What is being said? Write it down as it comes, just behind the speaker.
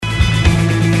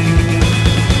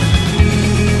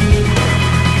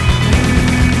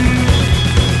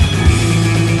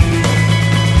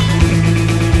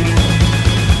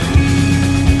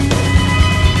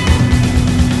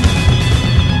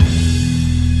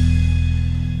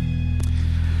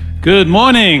Good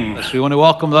morning. We want to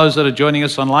welcome those that are joining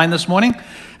us online this morning.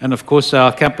 And of course,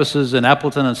 our campuses in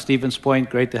Appleton and Stevens Point.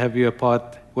 Great to have you a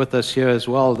part with us here as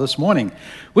well this morning.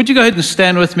 Would you go ahead and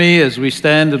stand with me as we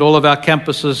stand at all of our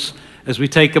campuses as we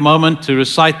take a moment to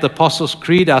recite the Apostles'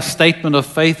 Creed, our statement of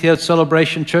faith here at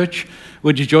Celebration Church?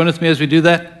 Would you join with me as we do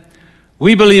that?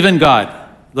 We believe in God,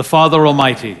 the Father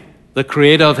Almighty, the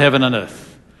creator of heaven and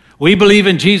earth. We believe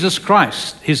in Jesus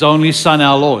Christ, his only Son,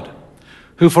 our Lord,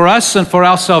 who for us and for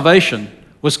our salvation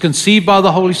was conceived by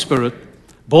the Holy Spirit,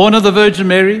 born of the Virgin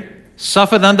Mary,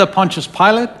 suffered under Pontius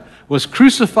Pilate, was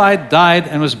crucified, died,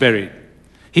 and was buried.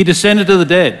 He descended to the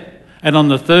dead, and on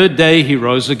the third day he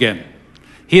rose again.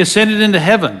 He ascended into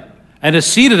heaven and is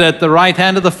seated at the right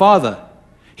hand of the Father.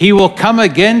 He will come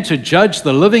again to judge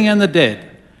the living and the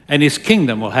dead, and his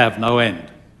kingdom will have no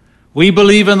end. We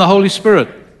believe in the Holy Spirit,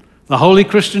 the holy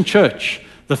Christian church,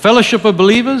 the fellowship of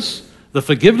believers, the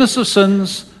forgiveness of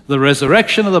sins, the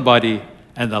resurrection of the body,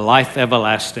 and the life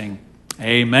everlasting.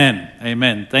 Amen.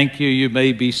 Amen. Thank you. You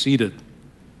may be seated.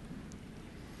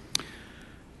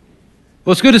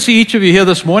 Well, it's good to see each of you here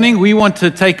this morning. We want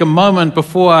to take a moment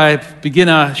before I begin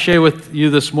to share with you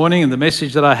this morning and the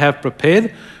message that I have prepared.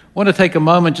 I want to take a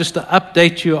moment just to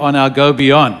update you on our Go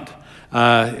Beyond.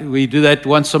 We do that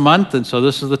once a month, and so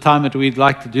this is the time that we'd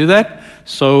like to do that.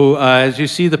 So as you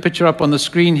see the picture up on the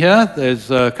screen here, there's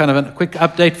kind of a quick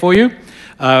update for you.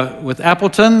 With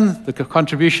Appleton, the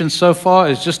contribution so far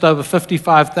is just over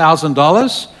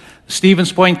 $55,000.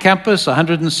 Stevens Point campus,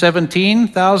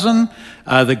 $117,000.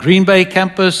 The Green Bay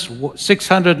campus,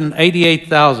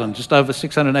 $688,000, just over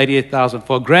 $688,000,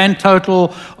 for a grand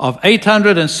total of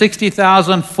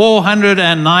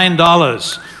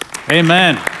 $860,409.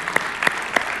 Amen.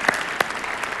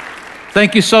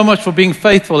 Thank you so much for being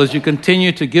faithful as you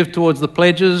continue to give towards the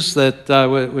pledges that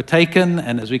were taken,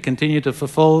 and as we continue to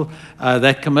fulfill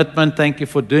that commitment. Thank you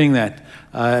for doing that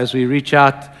as we reach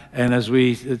out and as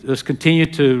we just continue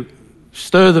to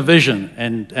stir the vision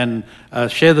and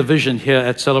share the vision here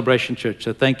at Celebration Church.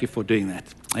 So thank you for doing that.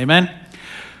 Amen.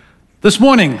 This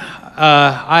morning,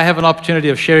 I have an opportunity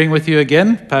of sharing with you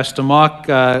again. Pastor Mark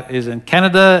is in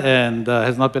Canada and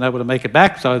has not been able to make it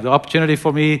back. So the opportunity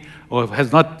for me, or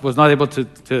was not able to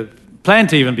plan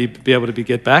to even be able to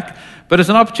get back. But it's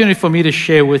an opportunity for me to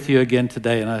share with you again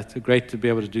today, and it's great to be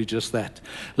able to do just that.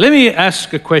 Let me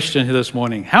ask a question here this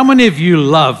morning. How many of you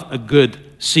love a good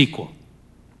sequel?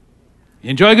 You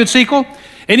enjoy a good sequel?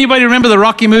 Anybody remember the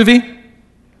Rocky movie?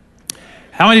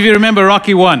 How many of you remember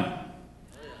Rocky 1?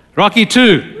 Rocky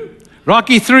 2?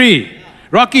 Rocky 3?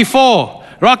 Rocky 4?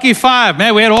 Rocky 5?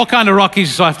 Man, we had all kinds of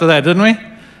Rockies after that, didn't we?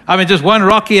 I mean, just one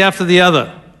Rocky after the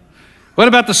other. What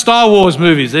about the Star Wars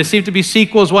movies? There seem to be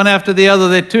sequels one after the other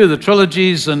there too, the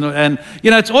trilogies, and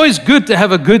you know, it's always good to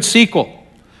have a good sequel.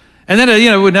 And then, you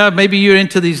know, now maybe you're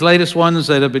into these latest ones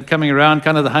that have been coming around,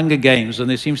 kind of the Hunger Games, and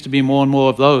there seems to be more and more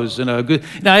of those. You know, good.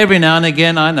 Now, every now and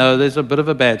again, I know there's a bit of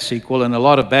a bad sequel, and a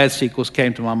lot of bad sequels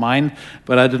came to my mind,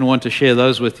 but I didn't want to share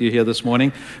those with you here this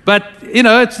morning. But, you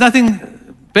know, it's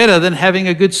nothing better than having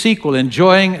a good sequel,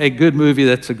 enjoying a good movie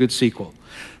that's a good sequel.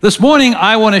 This morning,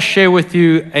 I want to share with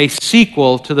you a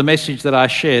sequel to the message that I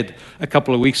shared a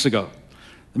couple of weeks ago.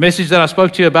 The message that I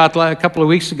spoke to you about a couple of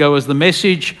weeks ago was the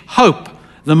message, Hope,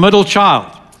 the Middle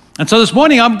Child. And so this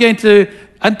morning, I'm going to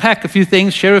unpack a few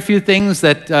things, share a few things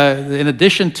that, in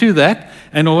addition to that,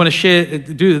 and I want to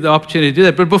do the opportunity to do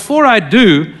that. But before I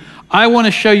do, I want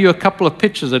to show you a couple of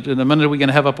pictures that in a minute we're going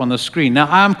to have up on the screen. Now,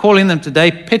 I'm calling them today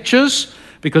pictures,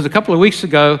 because a couple of weeks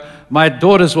ago, my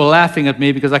daughters were laughing at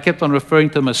me because I kept on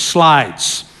referring to them as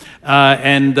slides. You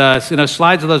know,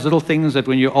 slides are those little things that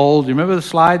when you're old, you remember the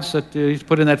slides that you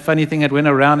put in that funny thing that went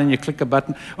around and you click a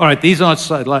button? All right, these are not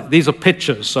slides, these are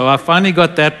pictures. So I finally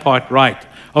got that part right.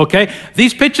 Okay,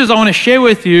 these pictures I want to share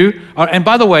with you are, and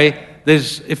by the way,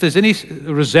 if there's any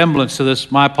resemblance to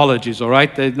this, my apologies, all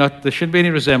right? There shouldn't be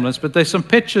any resemblance, but there's some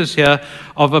pictures here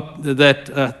of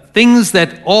things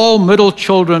that all middle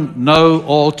children know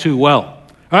all too well.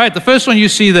 All right, the first one you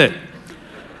see there.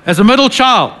 As a middle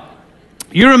child,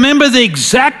 you remember the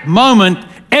exact moment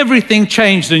everything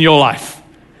changed in your life.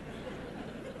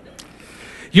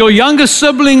 Your younger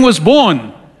sibling was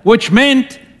born, which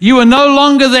meant you were no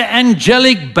longer the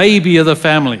angelic baby of the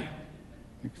family.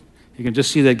 You can just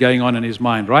see that going on in his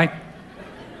mind, right?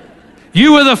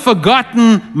 You were the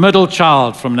forgotten middle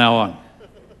child from now on.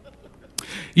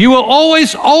 You were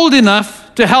always old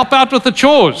enough to help out with the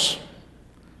chores,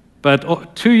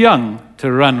 but too young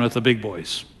to run with the big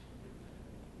boys.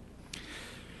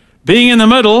 Being in the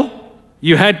middle,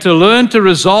 you had to learn to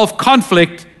resolve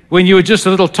conflict when you were just a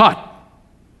little tot.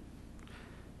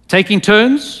 Taking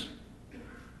turns.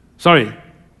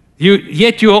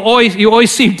 Yet you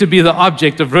always seem to be the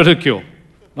object of ridicule.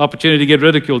 An opportunity to get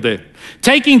ridiculed there.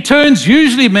 Taking turns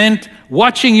usually meant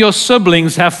watching your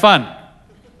siblings have fun.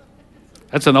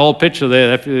 That's an old picture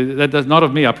there. That's not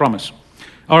of me, I promise.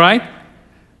 All right?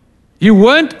 You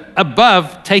weren't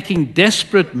above taking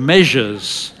desperate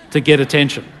measures to get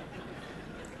attention.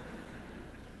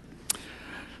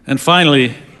 And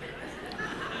finally,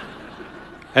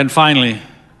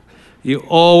 you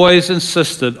always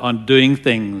insisted on doing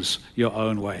things your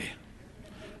own way.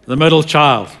 The middle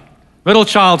child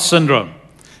syndrome.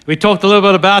 We talked a little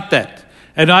bit about that.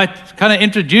 And I kind of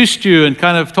introduced you and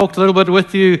kind of talked a little bit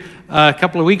with you a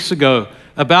couple of weeks ago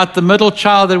about the middle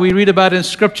child that we read about in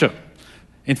Scripture.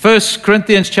 In 1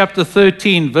 Corinthians chapter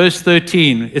 13, verse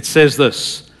 13, it says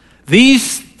this: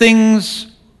 "These things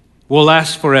will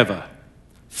last forever.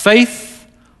 Faith,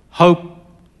 hope,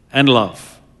 and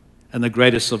love. And the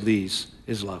greatest of these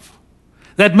is love."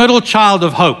 That middle child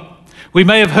of hope. We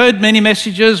may have heard many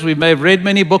messages. We may have read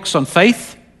many books on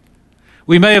faith.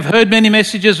 We may have heard many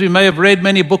messages. We may have read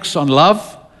many books on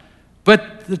love.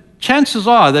 But the chances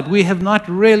are that we have not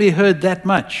really heard that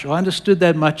much or understood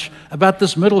that much about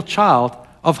this middle child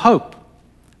of hope.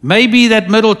 Maybe that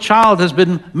middle child has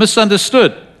been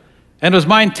misunderstood. And it was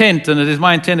my intent, and it is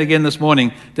my intent again this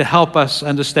morning, to help us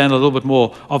understand a little bit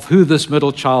more of who this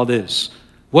middle child is.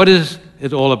 What is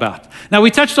it all about? Now, we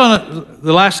touched on it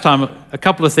the last time, a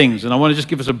couple of things, and I want to just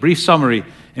give us a brief summary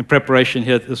in preparation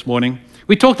here this morning.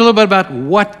 We talked a little bit about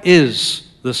what is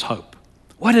this hope?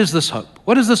 What is this hope?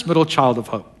 What is this middle child of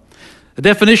hope? The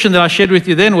definition that I shared with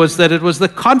you then was that it was the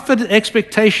confident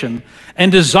expectation and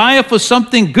desire for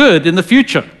something good in the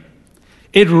future.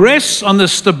 It rests on the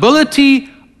stability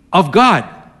of God.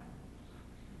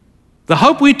 The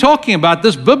hope we're talking about,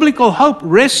 this biblical hope,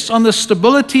 rests on the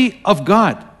stability of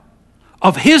God,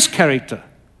 of His character,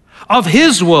 of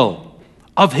His will,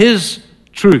 of His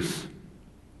truth.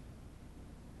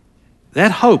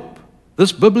 That hope,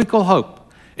 this biblical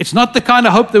hope, it's not the kind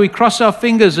of hope that we cross our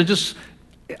fingers and just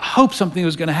hope something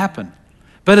is going to happen,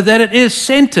 but that it is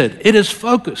centered, it is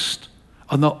focused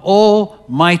on the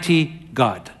Almighty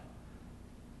God.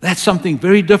 That's something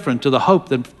very different to the hope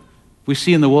that we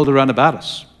see in the world around about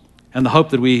us, and the hope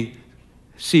that we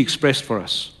see expressed for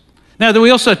us. Now, then we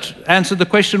also answered the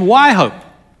question, why hope?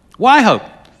 Why hope?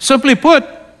 Simply put,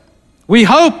 we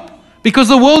hope because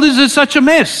the world is in such a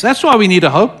mess. That's why we need a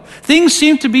hope. Things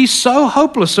seem to be so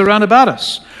hopeless around about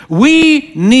us.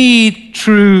 We need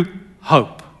true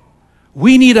hope.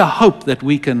 We need a hope that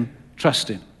we can trust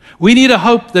in. We need a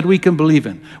hope that we can believe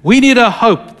in. We need a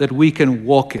hope that we can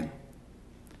walk in.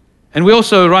 And we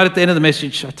also, right at the end of the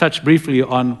message, I touched briefly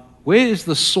on where is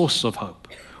the source of hope?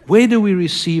 Where do we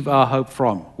receive our hope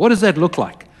from? What does that look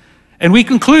like? And we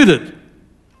concluded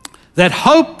that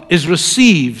hope is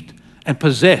received and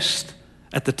possessed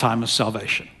at the time of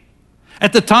salvation.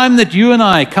 At the time that you and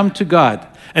I come to God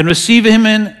and receive Him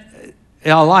in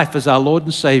our life as our Lord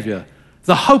and Savior,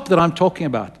 the hope that I'm talking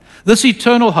about, this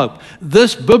eternal hope,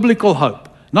 this biblical hope,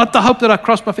 not the hope that I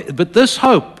crossed my feet, but this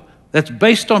hope that's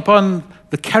based upon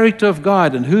the character of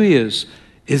God and who He is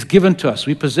given to us.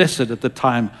 We possess it at the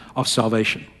time of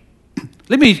salvation.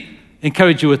 Let me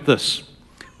encourage you with this.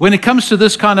 When it comes to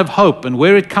this kind of hope and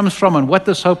where it comes from and what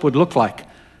this hope would look like,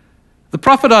 the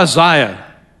prophet Isaiah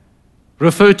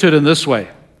referred to it in this way.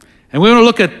 And we want to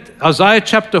look at Isaiah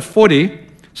chapter 40,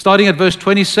 starting at verse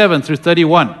 27 through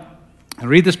 31. And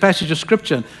read this passage of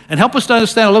Scripture and help us to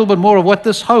understand a little bit more of what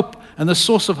this hope and the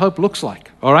source of hope looks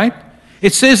like. All right?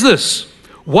 It says this: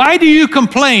 "Why do you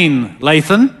complain,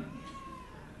 Lathan?"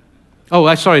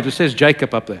 Oh, sorry, it says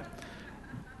Jacob up there.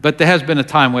 But there has been a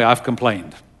time where I've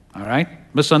complained. All right?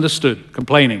 Misunderstood.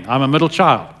 Complaining. I'm a middle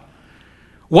child.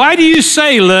 "Why do you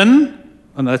say, Lynn?"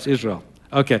 Oh, no, that's Israel.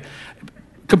 Okay.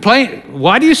 Complain.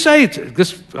 Why do you say it?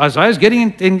 This Isaiah's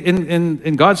getting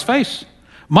in God's face.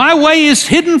 "My way is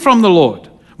hidden from the Lord.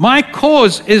 My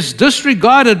cause is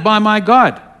disregarded by my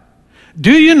God.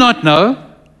 Do you not know?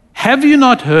 Have you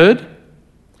not heard?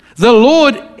 The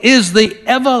Lord is the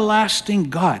everlasting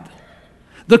God,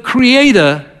 the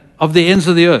creator of the ends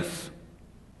of the earth."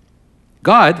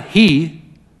 God, He,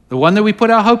 the one that we put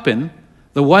our hope in,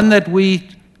 the one that we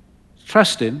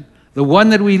trust in, the one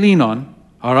that we lean on,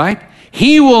 all right?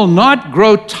 He will not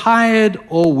grow tired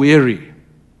or weary.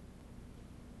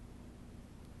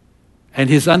 And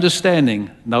His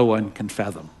understanding no one can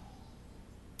fathom.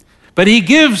 But He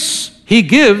gives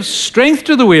strength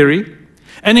to the weary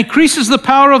and increases the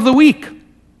power of the weak.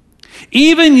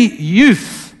 Even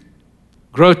youth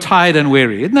grow tired and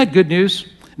weary. Isn't that good news?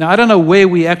 Now, I don't know where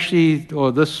we actually,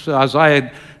 or this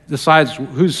Isaiah decides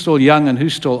who's still young and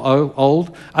who's still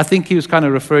old. I think he was kind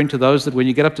of referring to those that when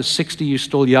you get up to 60, you're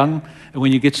still young, and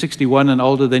when you get 61 and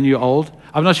older, then you're old.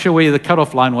 I'm not sure where the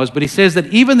cutoff line was, but he says that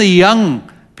even the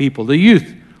young people, the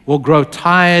youth, will grow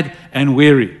tired and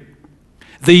weary.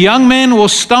 The young men will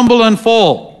stumble and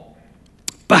fall.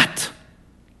 But,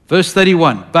 verse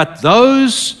 31, but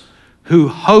those who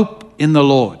hope in the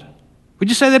Lord. Would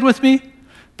you say that with me?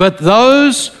 But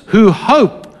those who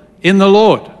hope in the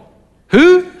Lord.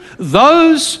 Who?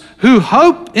 Those who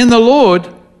hope in the Lord,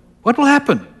 what will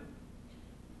happen?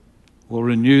 Will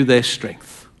renew their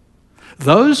strength.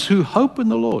 Those who hope in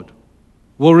the Lord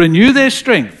will renew their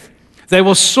strength. They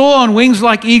will soar on wings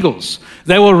like eagles.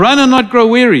 They will run and not grow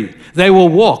weary. They will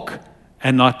walk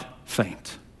and not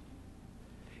faint.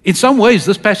 In some ways,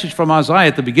 this passage from Isaiah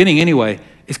at the beginning anyway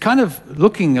is kind of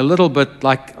looking a little bit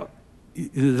like a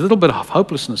little bit of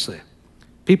hopelessness there.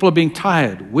 People are being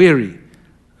tired, weary,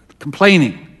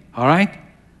 complaining, all right?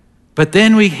 But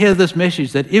then we hear this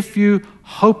message that if you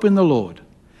hope in the Lord,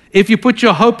 if you put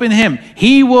your hope in Him,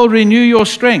 He will renew your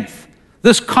strength.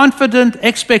 This confident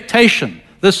expectation,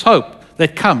 this hope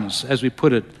that comes as we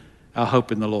put it, our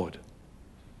hope in the Lord.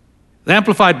 The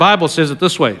Amplified Bible says it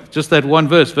this way, just that one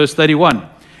verse, verse 31.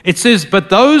 It says, but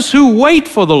those who wait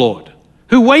for the Lord,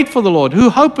 who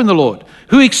hope in the Lord,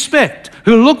 who expect,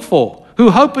 who look for,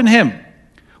 who hope in Him,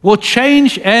 will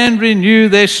change and renew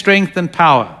their strength and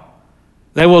power.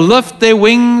 They will lift their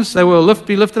wings, they will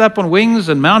be lifted up on wings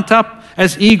and mount up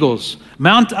as eagles,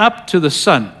 mount up to the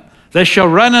sun. They shall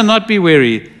run and not be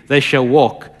weary, they shall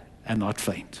walk and not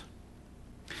faint.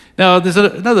 Now, there's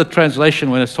another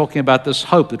translation when it's talking about this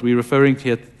hope that we're referring to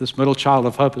here, this middle child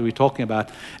of hope that we're talking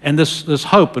about, and this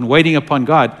hope and waiting upon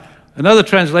God. Another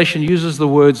translation uses the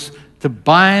words to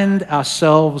bind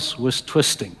ourselves with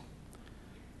twisting.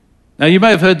 Now, you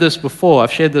may have heard this before.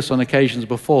 I've shared this on occasions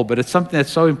before, but it's something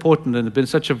that's so important and has been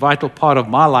such a vital part of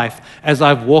my life as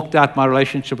I've walked out my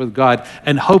relationship with God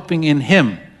and hoping in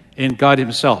Him, in God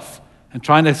Himself, and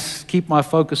trying to keep my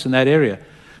focus in that area.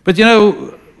 But you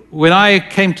know, when I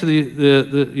came to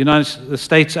the United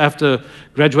States after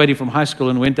graduating from high school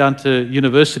and went to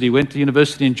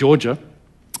university in Georgia,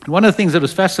 and one of the things that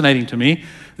was fascinating to me,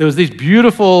 there was these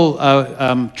beautiful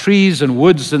trees and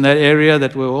woods in that area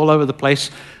that were all over the place.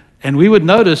 And we would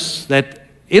notice that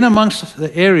in amongst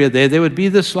the area there would be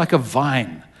this like a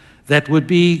vine that would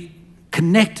be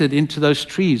connected into those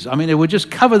trees. I mean, it would just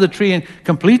cover the tree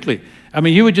completely. I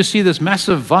mean, you would just see this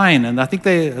massive vine, and I think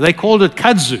they called it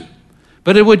kudzu.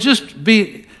 But it would just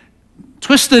be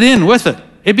twisted in with it.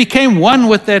 It became one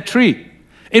with that tree.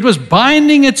 It was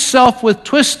binding itself with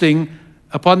twisting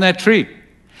upon that tree.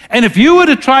 And if you were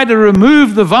to try to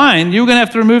remove the vine, you were going to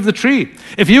have to remove the tree.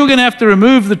 If you were going to have to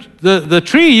remove the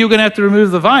tree, you were going to have to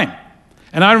remove the vine.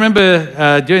 And I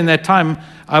remember during that time,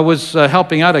 I was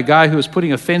helping out a guy who was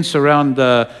putting a fence around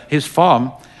his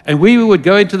farm. And we would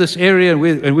go into this area,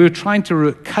 and we were trying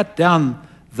to cut down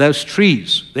those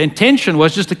trees. The intention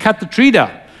was just to cut the tree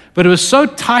down. But it was so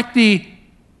tightly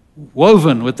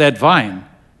woven with that vine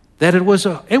that it was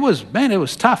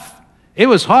tough. It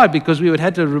was hard because we would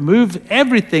have to remove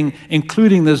everything,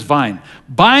 including this vine.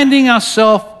 Binding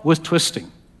ourselves with twisting.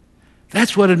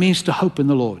 That's what it means to hope in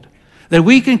the Lord. That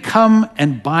we can come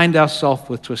and bind ourselves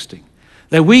with twisting.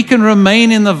 That we can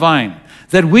remain in the vine.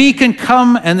 That we can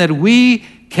come and that we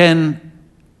can,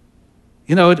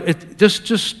 you know,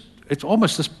 it's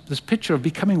almost this picture of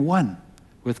becoming one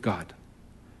with God.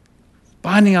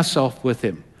 Binding ourselves with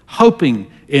Him. Hoping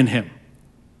in Him.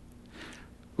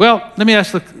 Well, let me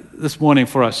ask this morning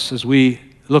for us as we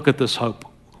look at this hope.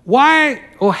 Why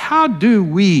or how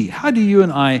do you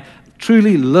and I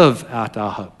truly live out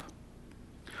our hope?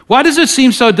 Why does it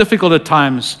seem so difficult at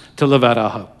times to live out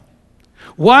our hope?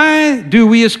 Why do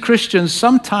we as Christians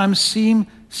sometimes seem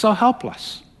so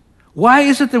helpless? Why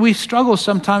is it that we struggle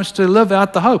sometimes to live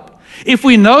out the hope? If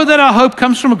we know that our hope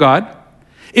comes from God,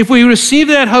 if we receive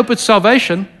that hope at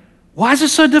salvation, why is it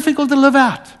so difficult to live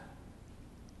out?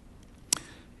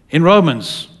 In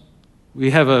Romans,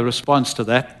 we have a response to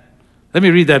that. Let me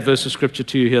read that verse of Scripture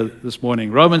to you here this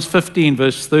morning. Romans 15,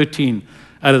 verse 13,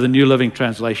 out of the New Living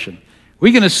Translation.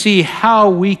 We're going to see how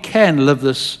we can live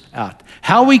this out,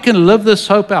 how we can live this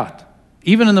hope out,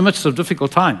 even in the midst of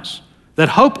difficult times. That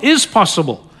hope is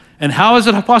possible. And how is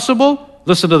it possible?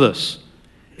 Listen to this.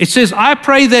 It says, I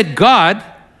pray that God,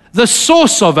 the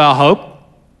source of our hope,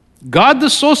 God, the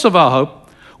source of our hope,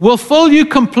 will fill you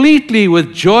completely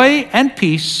with joy and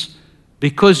peace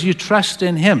because you trust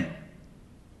in Him.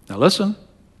 Now listen.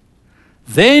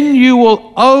 Then you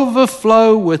will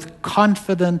overflow with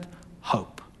confident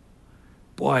hope.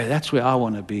 Boy, that's where I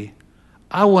want to be.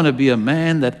 I want to be a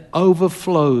man that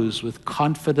overflows with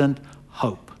confident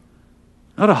hope.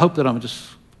 Not a hope that I'm just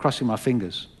crossing my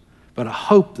fingers, but a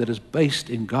hope that is based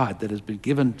in God, that has been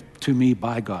given to me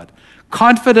by God.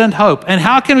 Confident hope. And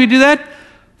how can we do that?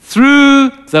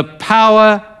 Through the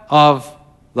power of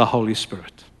the Holy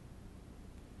Spirit.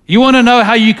 You want to know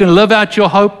how you can live out your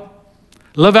hope?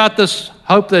 Live out this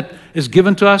hope that is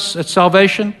given to us at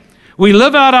salvation? We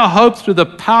live out our hope through the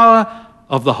power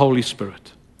of the Holy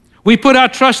Spirit. We put our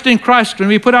trust in Christ, and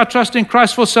we put our trust in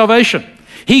Christ for salvation.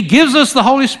 He gives us the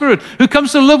Holy Spirit who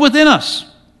comes to live within us,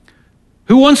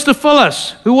 who wants to fill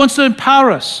us, who wants to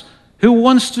empower us, who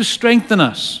wants to strengthen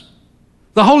us.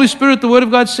 The Holy Spirit, the Word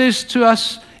of God says to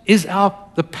us, is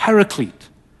the paraclete,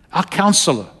 our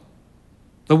counselor,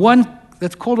 the one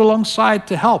that's called alongside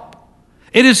to help.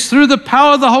 It is through the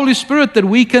power of the Holy Spirit that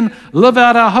we can live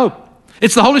out our hope.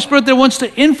 It's the Holy Spirit that wants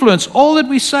to influence all that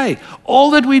we say,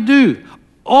 all that we do,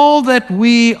 all that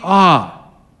we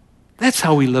are. That's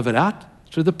how we live it out,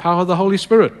 through the power of the Holy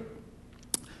Spirit.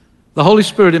 The Holy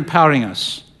Spirit empowering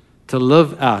us to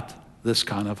live out this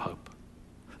kind of hope.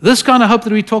 This kind of hope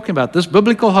that we're talking about, this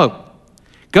biblical hope,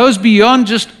 goes beyond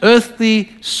just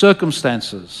earthly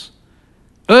circumstances,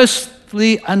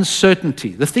 earthly uncertainty,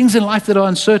 the things in life that are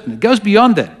uncertain. It goes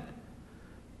beyond that.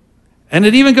 And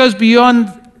it even goes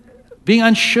beyond being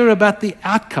unsure about the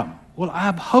outcome. Well,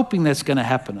 I'm hoping that's going to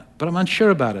happen, but I'm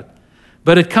unsure about it.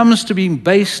 But it comes to being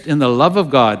based in the love of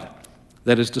God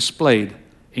that is displayed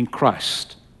in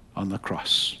Christ on the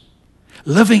cross.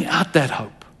 Living out that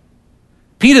hope.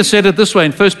 Peter said it this way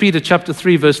in 1 Peter chapter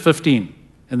 3, verse 15,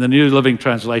 in the New Living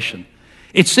Translation.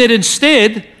 It said,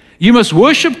 instead, you must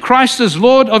worship Christ as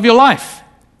Lord of your life.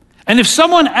 And if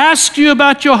someone asks you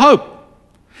about your hope,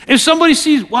 if somebody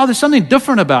sees, wow, there's something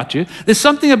different about you, there's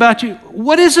something about you,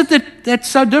 what is it that's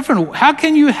so different? How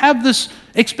can you have this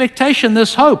expectation,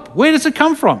 this hope? Where does it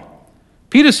come from?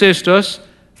 Peter says to us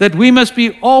that we must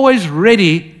be always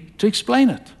ready to explain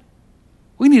it.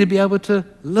 We need to be able to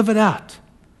live it out.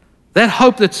 That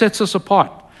hope that sets us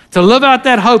apart. To live out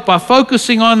that hope by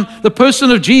focusing on the person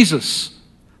of Jesus.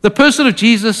 The person of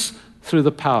Jesus through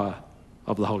the power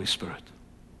of the Holy Spirit.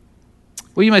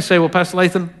 Well, you may say, well, Pastor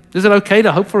Lathan, is it okay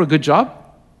to hope for a good job?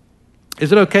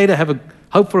 Is it okay to have a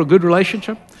hope for a good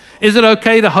relationship? Is it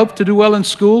okay to hope to do well in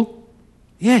school?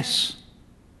 Yes.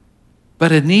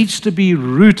 But it needs to be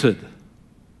rooted.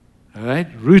 All right?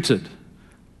 Rooted.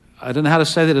 I don't know how to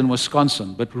say that in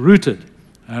Wisconsin, but rooted.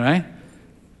 All right?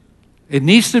 It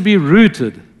needs to be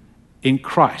rooted in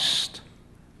Christ,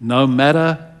 no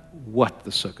matter what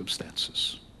the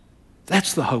circumstances.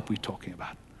 That's the hope we're talking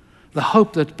about. The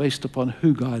hope that's based upon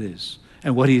who God is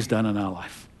and what He's done in our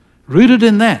life. Rooted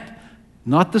in that,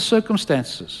 not the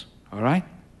circumstances, all right?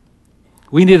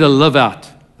 We need to live out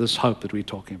this hope that we're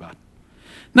talking about.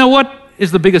 Now, what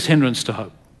is the biggest hindrance to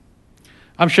hope?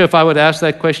 I'm sure if I would ask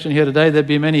that question here today, there'd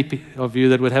be many of you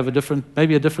that would have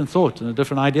maybe a different thought and a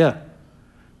different idea.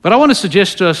 But I want to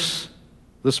suggest to us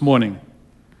this morning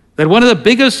that one of the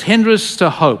biggest hindrances to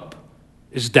hope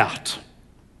is doubt.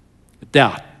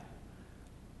 Doubt.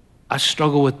 I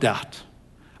struggle with doubt.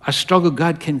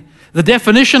 The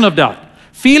definition of doubt,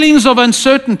 feelings of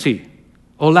uncertainty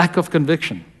or lack of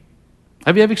conviction.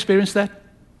 Have you ever experienced that?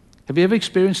 Have you ever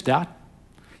experienced doubt?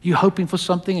 You're hoping for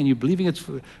something and you're believing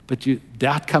but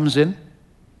doubt comes in.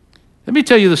 Let me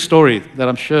tell you the story that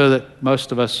I'm sure that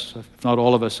most of us, if not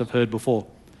all of us, have heard before.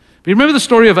 But you remember the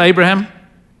story of Abraham?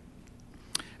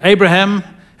 Abraham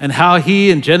and how he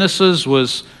in Genesis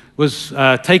was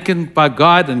taken by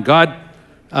God, and God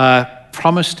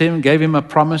promised him, gave him a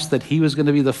promise that he was going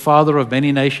to be the father of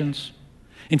many nations.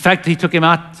 In fact, he took him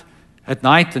out at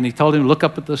night and he told him, look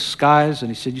up at the skies,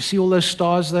 and he said, you see all those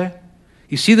stars there?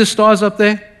 You see the stars up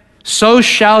there? So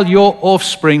shall your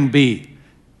offspring be.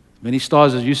 Many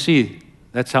stars as you see,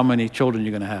 that's how many children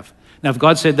you're going to have. Now, if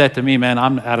God said that to me, man,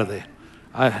 I'm out of there.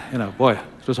 Boy,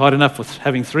 it was hard enough with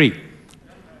having 3.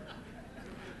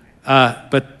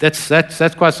 But that's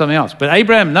quite something else. But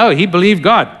Abraham, no, he believed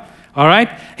God. All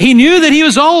right? He knew that he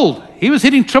was old. He was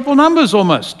hitting triple numbers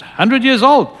almost, 100 years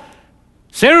old.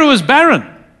 Sarah was barren.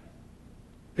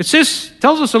 It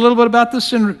tells us a little bit about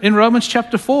this in Romans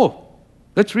chapter 4.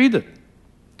 Let's read it.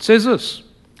 It says this.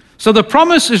 So the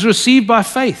promise is received by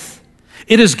faith.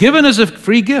 It is given as a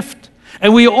free gift.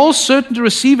 And we are all certain to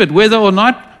receive it, whether or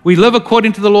not we live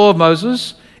according to the law of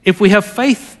Moses, if we have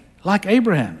faith like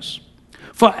Abraham's.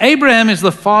 For Abraham is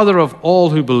the father of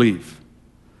all who believe.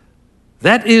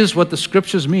 That is what the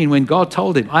scriptures mean when God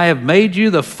told him, I have made you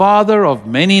the father of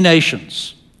many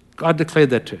nations. God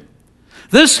declared that to him.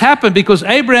 This happened because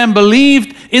Abraham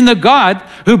believed in the God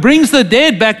who brings the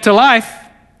dead back to life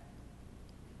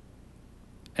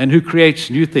and who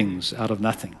creates new things out of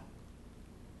nothing.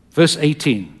 Verse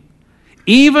 18,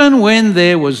 even when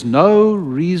there was no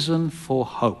reason for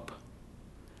hope.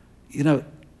 You know,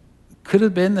 could it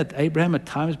have been that Abraham at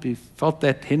times felt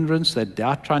that hindrance, that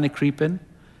doubt trying to creep in?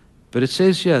 But it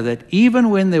says here that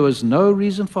even when there was no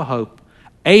reason for hope,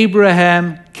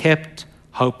 Abraham kept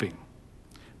hoping,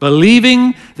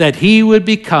 believing that he would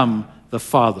become the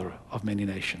father of many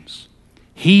nations.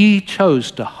 He chose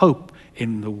to hope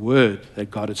in the word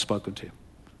that God had spoken to him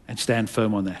and stand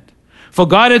firm on that. For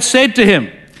God had said to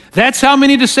him, that's how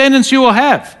many descendants you will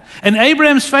have. And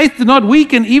Abraham's faith did not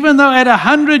weaken, even though at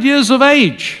 100 years of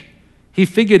age, he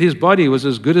figured his body was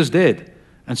as good as dead,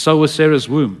 and so was Sarah's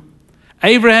womb.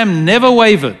 Abraham never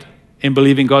wavered in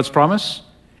believing God's promise.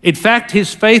 In fact,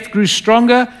 his faith grew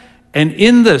stronger, and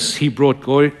in this he brought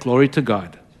glory to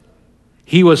God.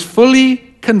 He was fully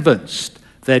convinced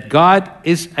that God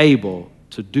is able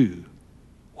to do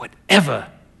whatever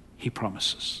he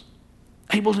promises.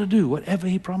 Able to do whatever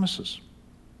he promises.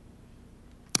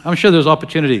 I'm sure there was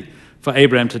opportunity for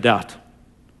Abraham to doubt.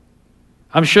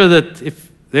 I'm sure that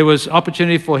if there was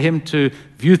opportunity for him to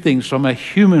view things from a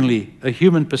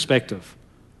human perspective.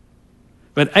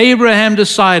 But Abraham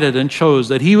decided and chose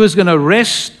that he was going to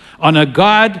rest on a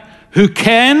God who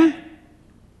can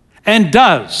and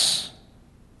does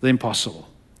the impossible.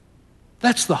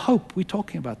 That's the hope we're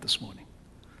talking about this morning.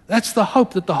 That's the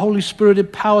hope that the Holy Spirit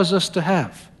empowers us to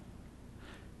have.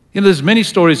 You know, there's many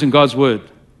stories in God's Word.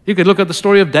 You could look at the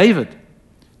story of David.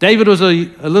 David was a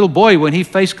little boy when he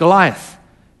faced Goliath.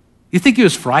 You think he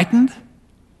was frightened?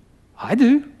 I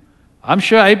do. I'm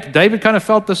sure David kind of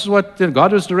felt this is what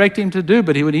God was directing him to do,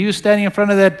 but when he was standing in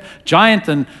front of that giant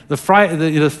and the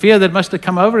fear that must have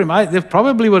come over him, they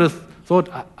probably would have thought,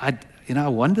 I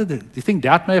wonder, do you think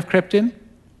doubt may have crept in?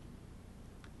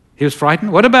 He was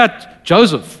frightened. What about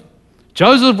Joseph?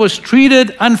 Joseph was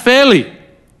treated unfairly.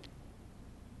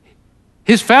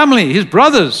 His family, his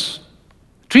brothers,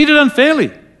 treated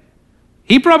unfairly.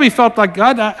 He probably felt like,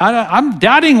 God, I'm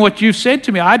doubting what you've said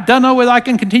to me. I don't know whether I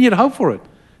can continue to hope for it.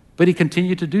 But he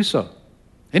continued to do so.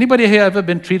 Anybody here ever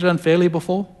been treated unfairly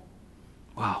before?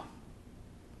 Wow.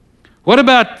 What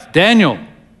about Daniel?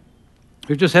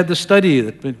 We've just had the study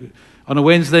on a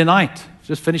Wednesday night.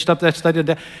 Just finished up that study.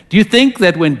 Do you think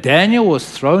that when Daniel was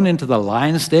thrown into the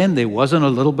lion's den, there wasn't a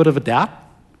little bit of a doubt?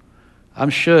 I'm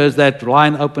sure as that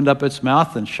lion opened up its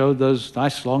mouth and showed those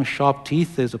nice, long, sharp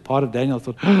teeth, there's a part of Daniel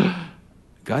that thought,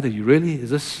 God, are you really? Is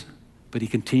this? But he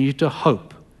continued to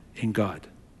hope in God.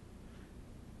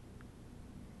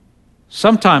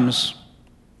 Sometimes,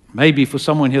 maybe for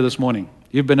someone here this morning,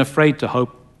 you've been afraid to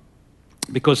hope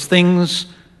because things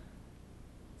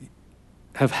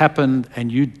have happened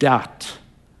and you doubt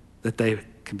that they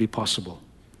can be possible,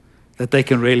 that they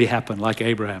can really happen, like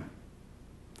Abraham.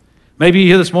 Maybe you're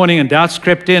here this morning and doubts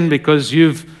crept in because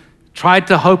you've tried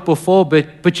to hope before,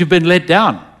 but you've been let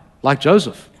down, like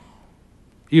Joseph.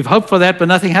 You've hoped for that, but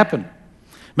nothing happened.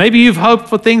 Maybe you've hoped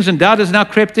for things and doubt has now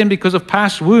crept in because of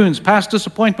past wounds, past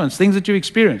disappointments, things that you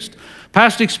experienced,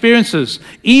 past experiences,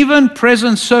 even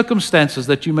present circumstances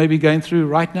that you may be going through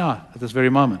right now at this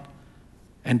very moment.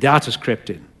 And doubt has crept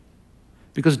in.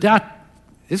 Because doubt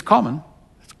is common.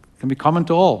 It can be common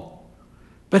to all.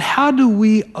 But how do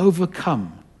we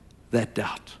overcome that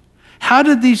doubt? How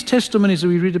did these testimonies that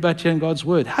we read about here in God's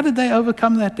Word, how did they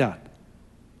overcome that doubt?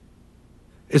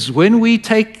 It's when we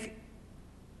take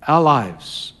our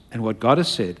lives and what God has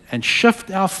said and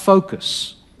shift our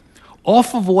focus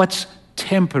off of what's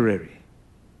temporary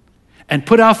and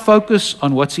put our focus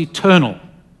on what's eternal,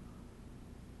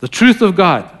 the truth of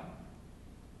God,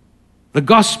 the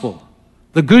gospel,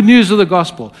 the good news of the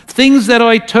gospel, things that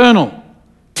are eternal.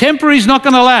 Temporary is not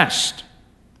going to last.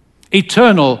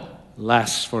 Eternal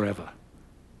lasts forever.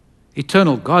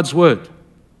 Eternal, God's Word.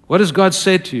 What has God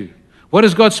said to you? What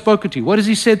has God spoken to you? What has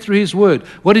He said through His Word?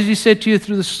 What has He said to you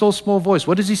through the still small voice?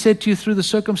 What has He said to you through the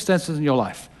circumstances in your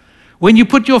life? When you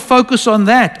put your focus on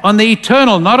that, on the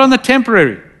eternal, not on the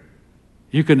temporary,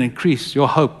 you can increase your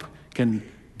hope, can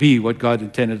be what God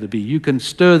intended to be. You can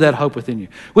stir that hope within you.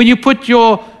 When you put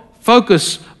your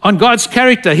focus on God's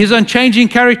character, His unchanging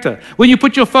character, when you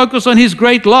put your focus on His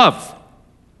great love,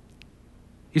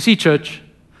 you see, church,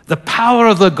 the power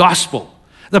of the gospel,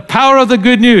 the power of the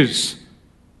good news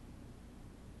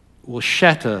will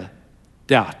shatter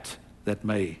doubt that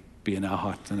may be in our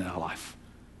heart and in our life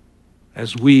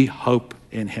as we hope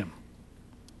in Him.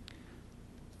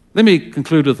 Let me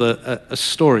conclude with a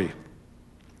story.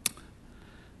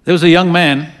 There was a young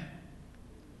man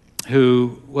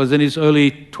who was in his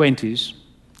early 20s,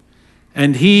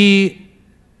 and he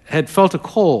had felt a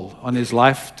call on his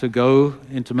life to go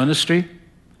into ministry.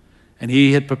 and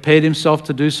he had prepared himself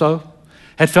to do so,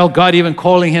 had felt God even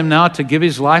calling him now to give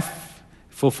his life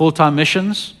for full-time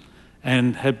missions,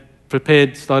 and had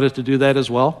started to do that as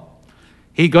well.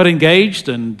 He got engaged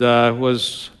and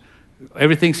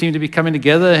everything seemed to be coming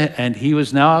together, and he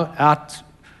was now out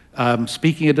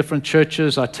speaking at different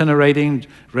churches, itinerating,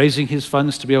 raising his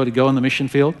funds to be able to go on the mission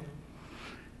field.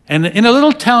 And in a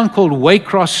little town called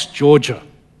Waycross, Georgia,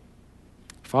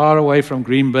 far away from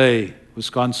Green Bay,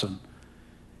 Wisconsin,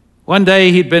 one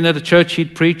day he'd been at a church,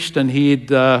 he'd preached, and he'd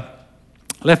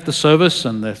left the service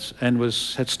and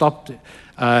had stopped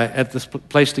at this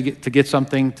place to get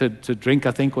something to drink,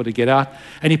 I think, or to get out.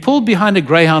 And he pulled behind a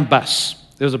Greyhound bus.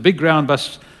 There was a big Greyhound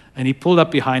bus, and he pulled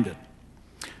up behind it.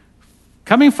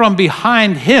 Coming from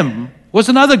behind him was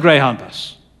another Greyhound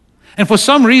bus. And for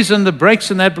some reason, the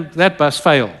brakes in that bus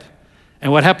failed.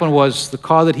 And what happened was the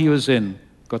car that he was in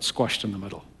got squashed in the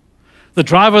middle. The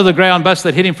driver of the Greyhound bus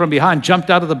that hit him from behind jumped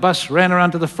out of the bus, ran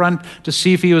around to the front to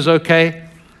see if he was okay.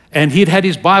 And he'd had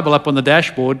his Bible up on the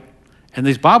dashboard, and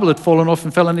his Bible had fallen off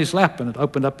and fell in his lap, and it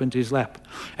opened up into his lap.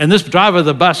 And this driver of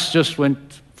the bus just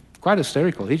went quite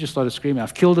hysterical. He just started screaming,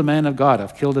 "I've killed a man of God.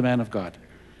 I've killed a man of God."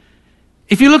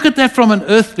 If you look at that from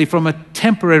a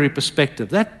temporary perspective,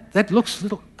 that looks a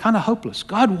little kind of hopeless.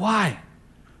 God, why?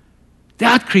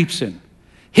 Doubt creeps in.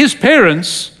 His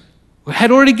parents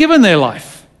had already given their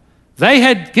life. They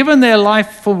had given their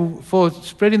life for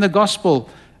spreading the gospel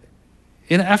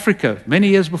in Africa many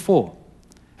years before.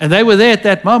 And they were there at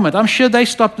that moment. I'm sure they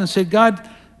stopped and said, "God,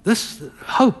 this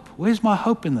hope, where's my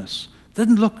hope in this?"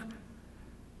 Didn't look.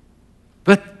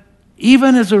 But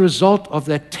even as a result of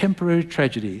that temporary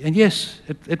tragedy, and yes,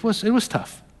 it was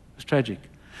tough, it was tragic.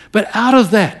 But out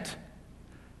of that,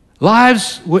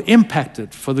 lives were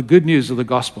impacted for the good news of the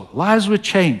gospel. Lives were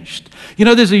changed. You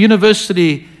know, there's a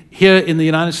university here in the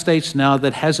United States now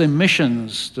that has a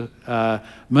missions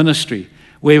ministry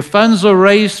where funds are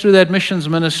raised through that missions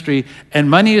ministry and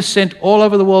money is sent all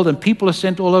over the world and people are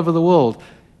sent all over the world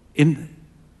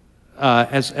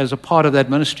as a part of that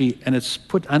ministry, and it's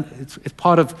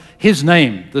part of his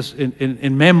name, this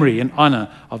in memory, in honor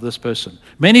of this person.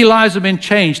 Many lives have been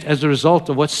changed as a result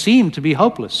of what seemed to be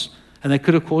hopeless, and they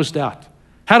could have caused doubt.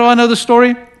 How do I know the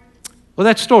story? Well,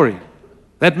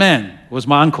 that man was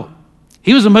my uncle.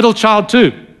 He was a middle child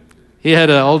too. He had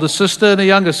an older sister and a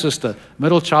younger sister,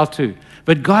 middle child too.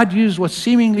 But God used what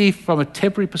seemingly from a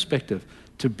temporary perspective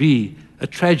to be a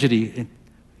tragedy, and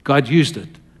God used it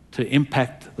to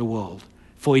impact the world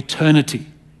for eternity.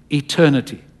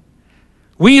 Eternity.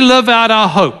 We live out our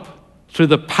hope through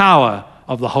the power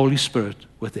of the Holy Spirit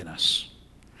within us.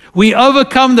 We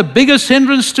overcome the biggest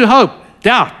hindrance to hope,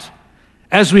 doubt,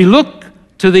 as we look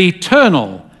to the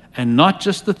eternal and not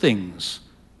just the things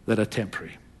that are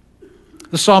temporary.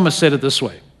 The psalmist said it this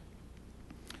way.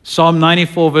 Psalm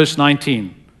 94, verse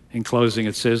 19, in closing,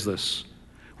 it says this: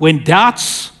 "When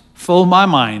doubts fill my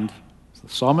mind," the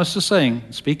psalmist is saying,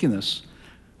 speaking this,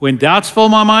 "when doubts fill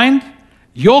my mind,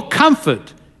 your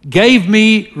comfort gave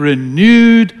me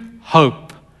renewed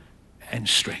hope and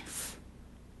strength."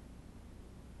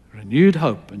 Renewed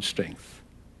hope and strength.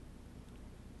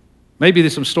 Maybe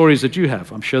there's some stories that you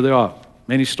have. I'm sure there are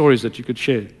many stories that you could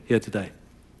share here today.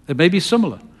 They may be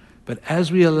similar, but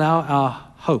as we allow our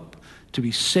hope to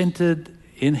be centered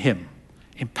in Him,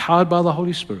 empowered by the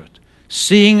Holy Spirit,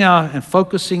 seeing and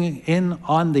focusing in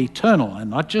on the eternal and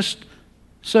not just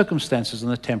circumstances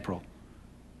and the temporal,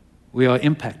 we are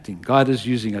impacting. God is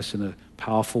using us in a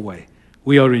powerful way.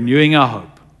 We are renewing our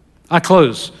hope. I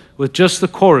close with just the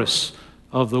chorus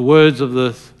of the words of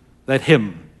that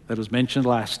hymn that was mentioned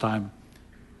last time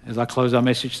as I close our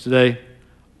message today.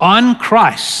 On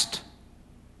Christ,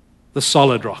 the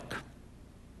solid rock,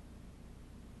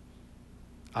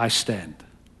 I stand.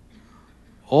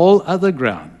 All other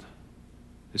ground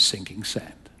is sinking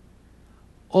sand.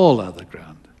 All other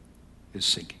ground is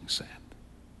sinking sand.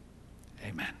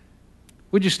 Amen.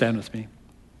 Would you stand with me?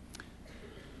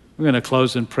 We're going to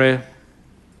close in prayer.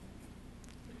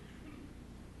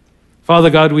 Father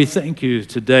God, we thank you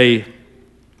today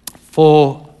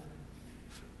for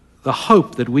the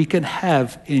hope that we can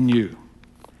have in you,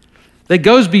 that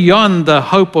goes beyond the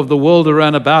hope of the world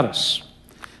around about us.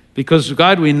 Because,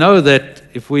 God, we know that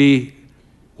if we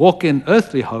walk in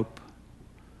earthly hope,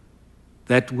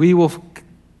 that we will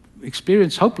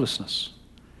experience hopelessness.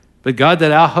 But, God,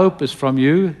 that our hope is from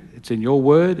you. It's in your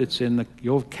word. It's in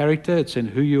your character. It's in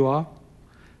who you are.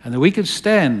 And that we can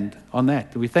stand on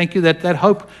that. We thank you that that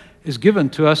hope is given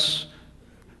to us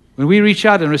when we reach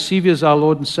out and receive you as our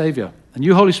Lord and Savior. And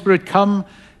you, Holy Spirit, come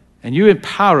and you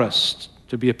empower us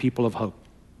to be a people of hope.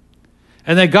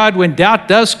 And that, God, when doubt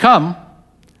does come,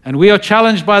 and we are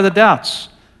challenged by the doubts,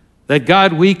 That,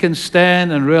 God, we can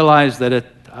stand and realize that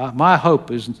my hope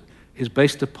is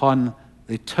based upon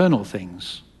the eternal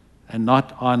things and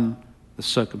not on the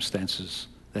circumstances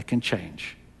that can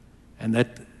change. And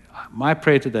that my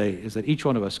prayer today is that each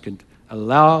one of us can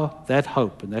allow that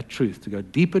hope and that truth to go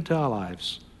deep into our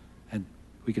lives, and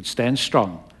we can stand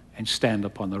strong and stand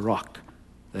upon the rock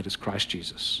that is Christ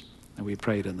Jesus. And we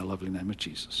pray it in the lovely name of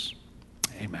Jesus.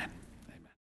 Amen.